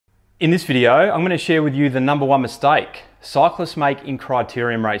In this video, I'm going to share with you the #1 mistake cyclists make in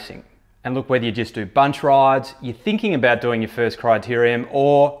Criterium racing. And look, whether you just do bunch rides, you're thinking about doing your first Criterium,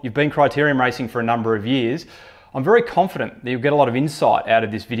 or you've been Criterium racing for a number of years, I'm very confident that you'll get a lot of insight out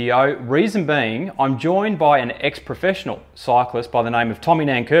of this video. Reason being, I'm joined by an ex-professional cyclist by the name of Tommy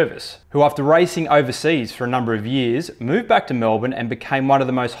Nankervis, who after racing overseas for a number of years, moved back to Melbourne and became one of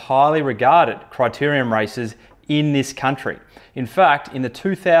the most highly regarded Criterium racers in this country. In fact, in the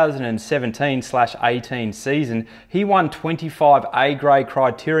 2017/18 season, he won 25 A-grade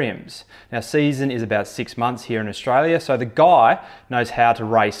Criteriums. Now, season is about 6 months here in Australia, so the guy knows how to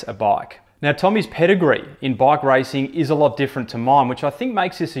race a bike. Now, Tommy's pedigree in bike racing is a lot different to mine, which I think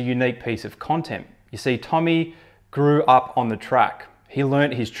makes this a unique piece of content. You see, Tommy grew up on the track. He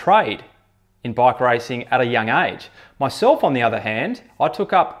learnt his trade in bike racing at a young age. Myself, on the other hand, I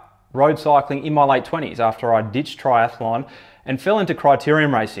took up road cycling in my late 20s after I ditched triathlon and fell into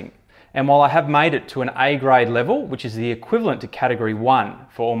Criterium racing. And while I have made it to an A-grade level, which is the equivalent to category 1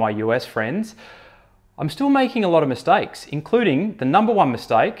 for all my US friends, I'm still making a lot of mistakes, including the #1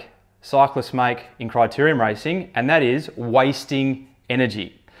 mistake cyclists make in Criterium racing, and that is wasting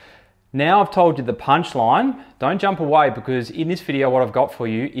energy. Now I've told you the punchline, don't jump away, because in this video what I've got for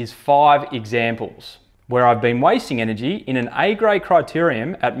you is 5 examples where I've been wasting energy in an A-grade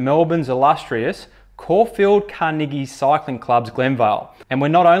Criterium at Melbourne's illustrious Caulfield Carnegie Cycling Club's Glenvale. And we're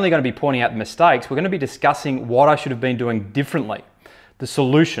not only going to be pointing out the mistakes, we're going to be discussing what I should have been doing differently, the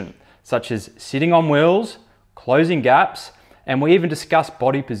solution, such as sitting on wheels, closing gaps, and we even discuss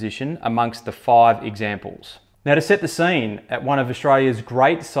body position amongst the 5 examples. Now, to set the scene, at one of Australia's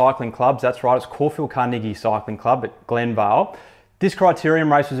great cycling clubs, that's right, it's Caulfield Carnegie Cycling Club at Glenvale, this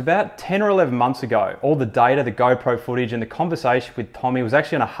Criterium race was about 10 or 11 months ago. All the data, the GoPro footage, and the conversation with Tommy was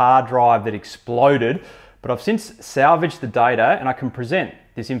actually on a hard drive that exploded, but I've since salvaged the data and I can present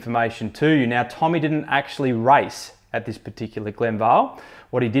this information to you. Now, Tommy didn't actually race at this particular Glenvale.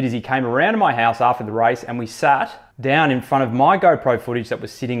 What he did is he came around to my house after the race and we sat down in front of my GoPro footage that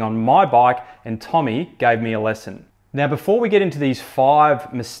was sitting on my bike, and Tommy gave me a lesson. Now, before we get into these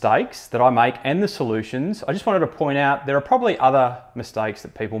 5 mistakes that I make and the solutions, I just wanted to point out there are probably other mistakes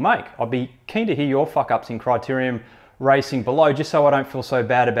that people make. I'd be keen to hear your fuck-ups in Criterium racing below, just so I don't feel so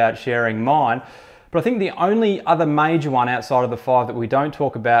bad about sharing mine. But I think the only other major one outside of the 5 that we don't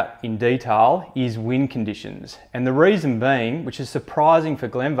talk about in detail is wind conditions. And the reason being, which is surprising for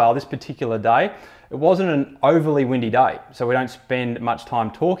Glenvale this particular day, it wasn't an overly windy day, so we don't spend much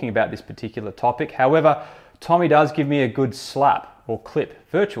time talking about this particular topic. However, Tommy does give me a good slap or clip,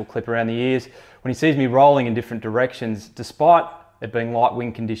 virtual clip around the ears when he sees me rolling in different directions. Despite it being light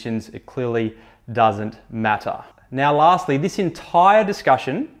wind conditions, it clearly doesn't matter. Now, lastly, this entire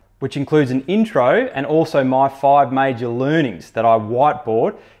discussion, which includes an intro and also my 5 major learnings that I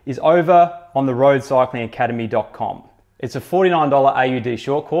whiteboard, is over on the roadcyclingacademy.com. It's a $49 AUD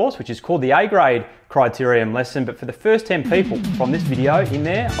short course, which is called the A-grade Criterium lesson, but for the first 10 people from this video in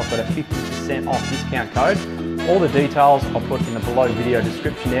there, I've got a 50% off discount code. All the details I'll put in the below video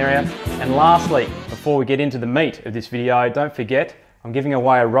description area. And lastly, before we get into the meat of this video, don't forget, I'm giving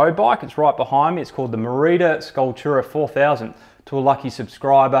away a road bike. It's right behind me. It's called the Merida Sculptura 4000 to a lucky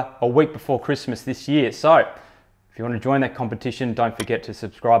subscriber a week before Christmas this year. So if you want to join that competition, don't forget to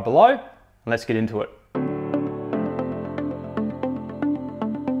subscribe below, and let's get into it.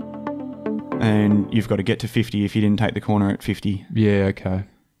 And you've got to get to 50 if you didn't take the corner at 50. Yeah, okay.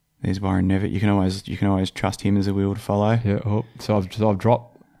 There's Warren Nevitt. You can always trust him as a wheel to follow. Yeah, oh, so I've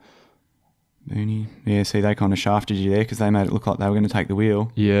dropped. Mooney. Yeah, see, they kind of shafted you there because they made it look like they were going to take the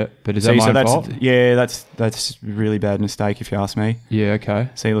wheel. Yeah, but is that my fault? Yeah, that's a really bad mistake if you ask me. Yeah, okay.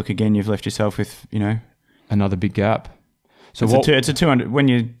 See, look, again, you've left yourself with, another big gap. So it's a 200, when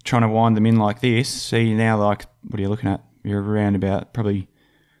you're trying to wind them in like this, see now, like, what are you looking at? You're around about probably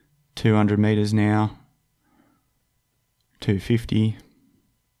 200 metres now, 250,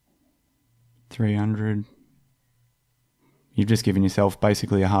 300. You've just given yourself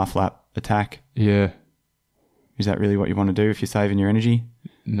basically a half lap attack. Yeah. Is that really what you want to do if you're saving your energy?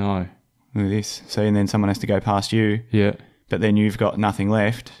 No. Look at this. See, and then someone has to go past you. Yeah. But then you've got nothing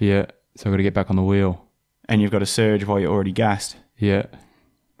left. Yeah. So I've got to get back on the wheel. And you've got to surge while you're already gassed. Yeah.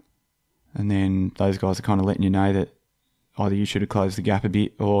 And then those guys are kind of letting you know that either you should have closed the gap a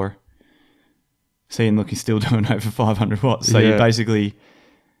bit, or see, and look, he's still doing over 500 watts. So you basically,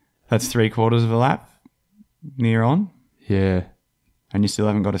 that's 3/4 of a lap near on. Yeah. And you still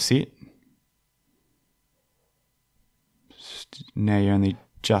haven't got a sit. Now you're only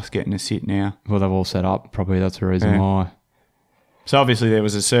just getting a sit now. Well, they've all set up. Probably that's the reason why. So obviously there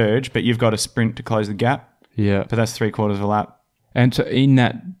was a surge, but you've got a sprint to close the gap. Yeah. But that's 3/4 of a lap. And so in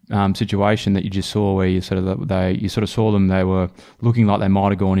that situation that you just saw, where you sort of saw them, they were looking like they might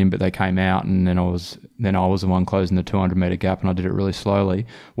have gone in, but they came out, and then I was the one closing the 200-meter gap, and I did it really slowly.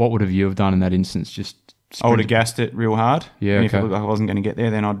 What would have you have done in that instance? Just I would have gassed it real hard. Yeah. And Okay. if it looked like I wasn't going to get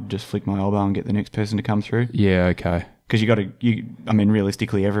there, then I'd just flick my elbow and get the next person to come through. Yeah. Okay. Because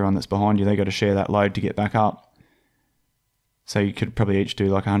realistically, everyone that's behind you, they got to share that load to get back up. So you could probably each do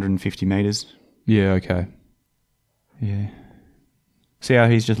like 150 meters. Yeah. Okay. Yeah. See how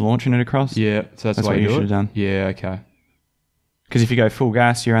he's just launching it across? Yeah. So that's the way what you do should it? have done. Yeah. Okay. Because if you go full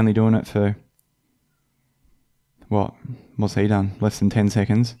gas, you're only doing it for, what's he done? Less than 10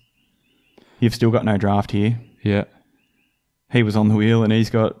 seconds. You've still got no draft here. Yeah. He was on the wheel and he's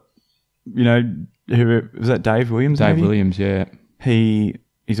got, who was that, Dave Williams? Dave maybe? Williams. Yeah.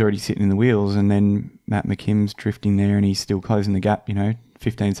 He's already sitting in the wheels, and then Matt McKim's drifting there and he's still closing the gap,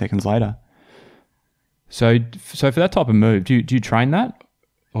 15 seconds later. So for that type of move, do you train that,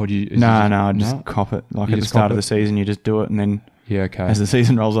 or do you? I just cop it. Like You at the just start cop of it? the season, you just do it, and then Yeah. Okay. as the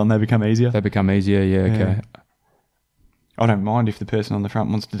season rolls on, they become easier. They become easier. Yeah. Okay. I don't mind if the person on the front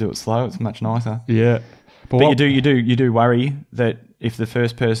wants to do it slow. It's much nicer. Yeah. But you do worry that if the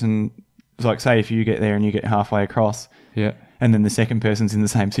first person, like say if you get there and you get halfway across, Yeah. and then the second person's in the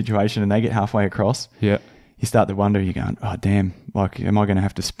same situation and they get halfway across, Yeah. you start to wonder, you're going, oh damn, like am I going to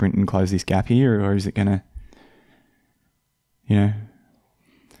have to sprint and close this gap here, or is it going to,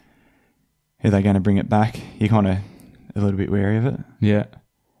 are they going to bring it back? You're kind of a little bit wary of it. Yeah.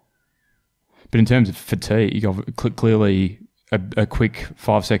 But in terms of fatigue, clearly a quick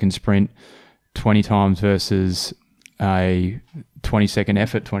 5-second sprint 20 times versus a 20-second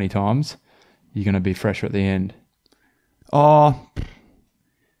effort 20 times, you're going to be fresher at the end. Oh, yeah,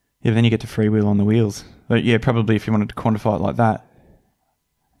 but then you get to freewheel on the wheels. But yeah, probably if you wanted to quantify it like that,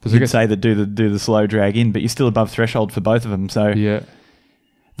 you'd say that do the slow drag in, but you're still above threshold for both of them. So Yeah.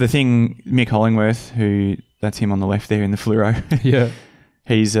 the thing, Mick Hollingworth, that's him on the left there in the fluoro. Yeah.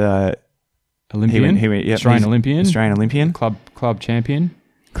 He's Olympian. Yep, Australian he's Olympian. Australian Olympian. Club champion.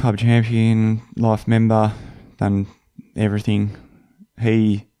 Club champion, life member, done everything.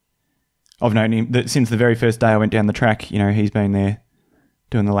 I've known him since the very first day I went down the track. He's been there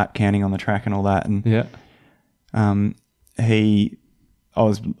doing the lap counting on the track and all that. And Yeah. I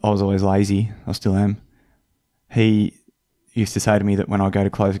was always lazy. I still am. He used to say to me that when I go to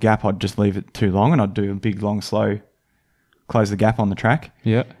close a gap, I'd just leave it too long and I'd do a big, long, slow, close the gap on the track.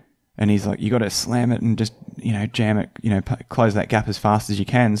 Yeah. And he's like, you got to slam it and just, jam it, close that gap as fast as you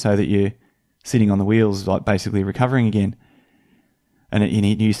can so that you're sitting on the wheels, like basically recovering again. And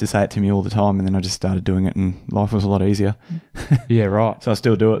he used to say it to me all the time, and then I just started doing it and life was a lot easier. Yeah, right. So I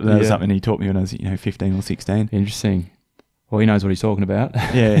still do it. That was something he taught me when I was, 15 or 16. Interesting. Well, he knows what he's talking about.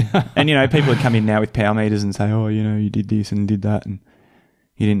 Yeah. And, people would come in now with power meters and say, oh, you did this and did that, and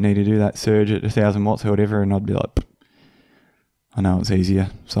you didn't need to do that surge at 1,000 watts or whatever. And I'd be like, I know it's easier,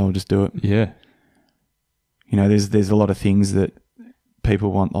 so I'll just do it. Yeah. There's a lot of things that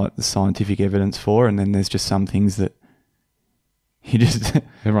people want like the scientific evidence for, and then there's just some things that you just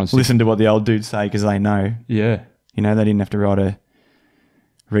listen to what the old dudes say because they know. Yeah. They didn't have to write a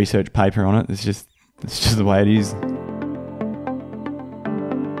research paper on it. It's just the way it is.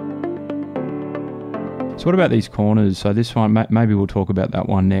 So what about these corners? So this one, maybe we'll talk about that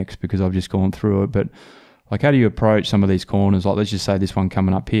one next because I've just gone through it. But like, how do you approach some of these corners? Like, let's just say this one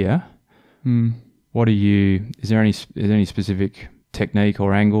coming up here. Is there any specific technique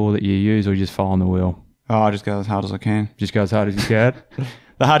or angle that you use, or you just follow on the wheel? Oh, I just go as hard as I can. Just go as hard as you can?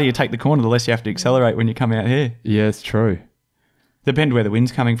 The harder you take the corner, the less you have to accelerate when you come out here. Yeah, it's true. Depends where the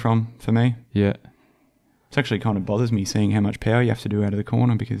wind's coming from for me. Yeah. It actually kind of bothers me seeing how much power you have to do out of the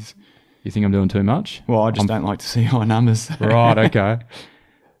corner because... You think I'm doing too much? Well, I just don't like to see high numbers. Right, okay.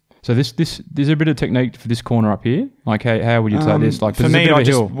 So there's a bit of technique for this corner up here? Like how would you say this? Like, for me,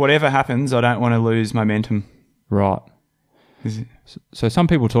 whatever happens, I don't want to lose momentum. Right. So some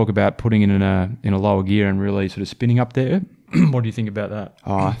people talk about putting it in a lower gear and really sort of spinning up there. What do you think about that?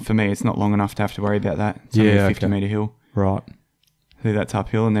 Oh, for me, it's not long enough to have to worry about that. It's only a 50 metre hill. Right. So that's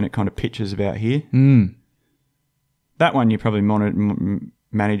uphill, and then it kind of pitches about here. Mm. That one, you probably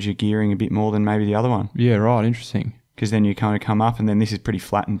manage your gearing a bit more than maybe the other one. Yeah, right. Interesting. Because then you kind of come up, and then this is pretty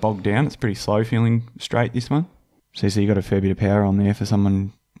flat and bogged down. It's pretty slow feeling straight, this one. So you got a fair bit of power on there for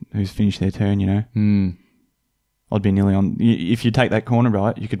someone who's finished their turn, Mm. I'd be nearly on... If you take that corner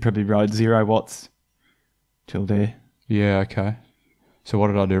right, you could probably ride 0 watts till there. Yeah, okay. So what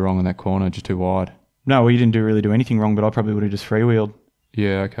did I do wrong in that corner? Just too wide? No, well, you didn't really do anything wrong, but I probably would have just freewheeled.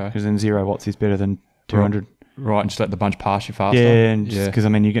 Yeah, okay. Because then 0 watts is better than 200. Right, and just let the bunch pass you faster? Yeah, and because,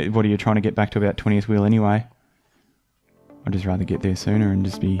 what are you trying to get back to about 20th wheel anyway? I'd just rather get there sooner and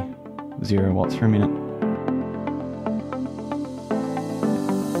just be 0 watts for a minute.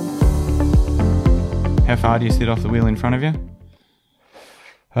 How far do you sit off the wheel in front of you?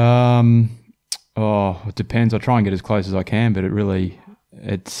 It depends. I try and get as close as I can, but I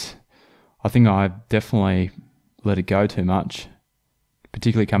think I definitely let it go too much,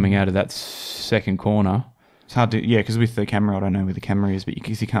 particularly coming out of that second corner. It's hard to, because with the camera, I don't know where the camera is, but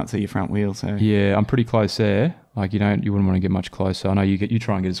you can't see your front wheel. So yeah, I'm pretty close there. Like you wouldn't want to get much closer. I know you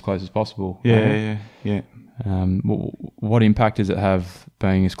try and get as close as possible. Yeah. What impact does it have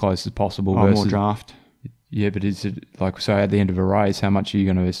being as close as possible? Versus, more draft. Yeah, but is it like, so at the end of a race, how much are you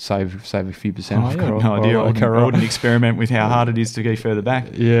going to save a few percent? I've got no idea. I wouldn't experiment with how hard it is to go further back.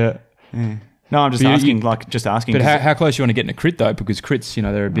 Yeah. No, I'm just asking. But how close you want to get in a crit though? Because crits,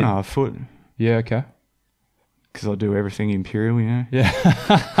 they're a bit. A foot. Yeah. Okay. Because I do everything imperial, Yeah.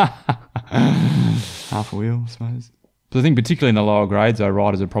 Half a wheel, I suppose. But I think particularly in the lower grades, though,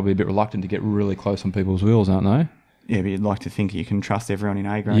 riders are probably a bit reluctant to get really close on people's wheels, aren't they? Yeah, but you'd like to think you can trust everyone in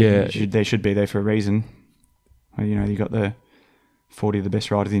A grade. Yeah. They should be there for a reason. Well, you got the 40 of the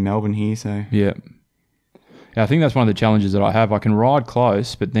best riders in Melbourne here, so... Yeah, I think that's one of the challenges that I have. I can ride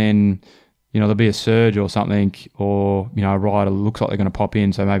close, but then, there'll be a surge or something, or, a rider looks like they're going to pop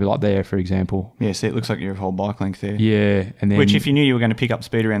in, so maybe like there, for example. Yeah, see, it looks like you're a whole bike length there. Yeah, and then... Which, if you knew you were going to pick up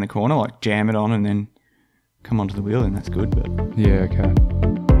speed around the corner, like jam it on and then come onto the wheel, then that's good, but... Yeah, okay.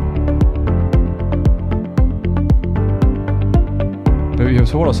 But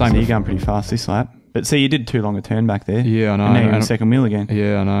so what I was saying... So you're going pretty fast this lap. But see, you did too long a turn back there. Yeah, I know. And now you're in the second wheel again.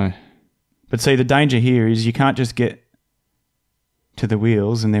 Yeah, I know. But see, the danger here is you can't just get to the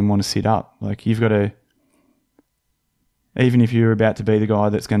wheels and then want to sit up. Like, you've got to... Even if you're about to be the guy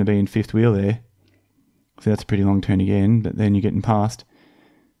that's going to be in fifth wheel there, so that's a pretty long turn again, but then you're getting past.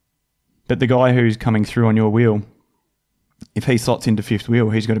 But the guy who's coming through on your wheel, if he slots into fifth wheel,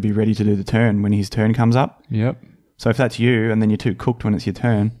 he's got to be ready to do the turn when his turn comes up. Yep. So if that's you and then you're too cooked when it's your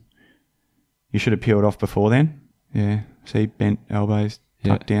turn... You should have peeled off before then. Yeah. See, bent elbows,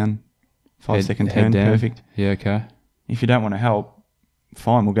 tucked down, 5-second turn, perfect. Yeah, okay. If you don't want to help,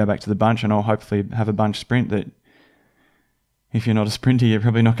 fine, we'll go back to the bunch and I'll hopefully have a bunch sprint that if you're not a sprinter, you're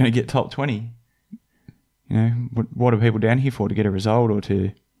probably not going to get top 20. What are people down here for? To get a result or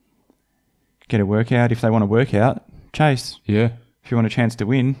to get a workout? If they want to work out, chase. Yeah. If you want a chance to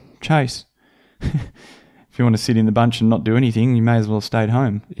win, chase. If you want to sit in the bunch and not do anything, you may as well have stayed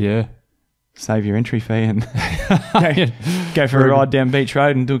home. Yeah. Save your entry fee and go for a ride down Beach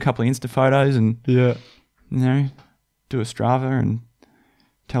Road and do a couple of Insta photos and do a Strava and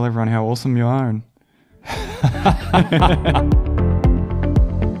tell everyone how awesome you are. And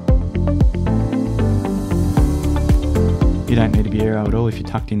you don't need to be aero at all if you're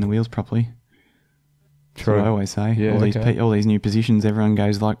tucked in the wheels properly. True. That's what I always say. Yeah, all these new positions, everyone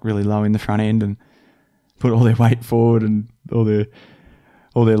goes like really low in the front end and put all their weight forward and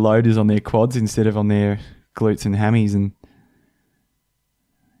all their load is on their quads instead of on their glutes and hammies, and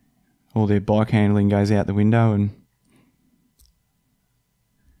all their bike handling goes out the window. And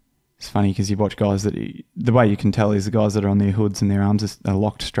it's funny because you watch guys that the way you can tell is the guys that are on their hoods and their arms are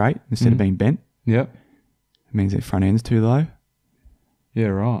locked straight instead of being bent. Yep. It means their front end's too low. Yeah,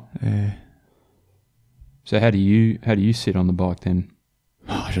 right. Yeah. So how do you sit on the bike then?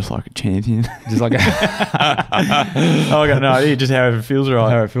 Oh, just like a champion. Just like I got no idea, just however it feels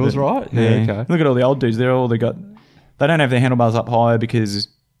right. How it feels right? Yeah, okay. Look at all the old dudes. They don't have their handlebars up higher because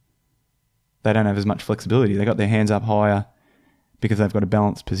they don't have as much flexibility. They got their hands up higher because they've got a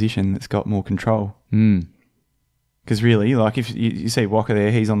balanced position that's got more control. Because really, like if you see Walker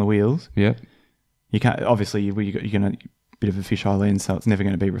there, he's on the wheels. Yep. You can't, obviously you're going to bit of a fisheye lens, so it's never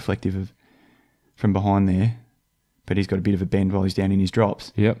going to be reflective of from behind there. But he's got a bit of a bend while he's down in his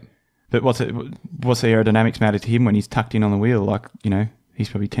drops. Yep. But what's the aerodynamics matter to him when he's tucked in on the wheel? Like, he's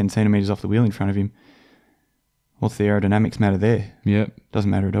probably 10 centimetres off the wheel in front of him. What's the aerodynamics matter there? Yep.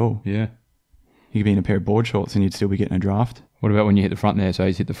 Doesn't matter at all. Yeah. You could be in a pair of board shorts and you'd still be getting a draft. What about when you hit the front there? So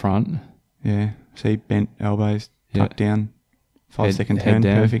he's hit the front. Yeah. See, bent elbows, tucked down, 5-second turn,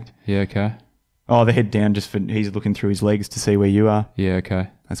 down. perfect. Yeah, okay. Oh, the head down he's looking through his legs to see where you are. Yeah, okay.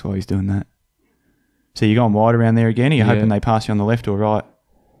 That's why he's doing that. So you're going wide around there again? Are you hoping they pass you on the left or right?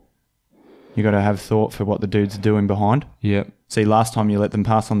 You got to have thought for what the dude's doing behind. Yep. See, last time you let them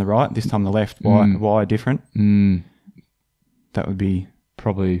pass on the right, this time the left. Why different? Mm. That would be...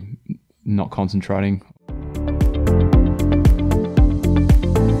 Probably not concentrating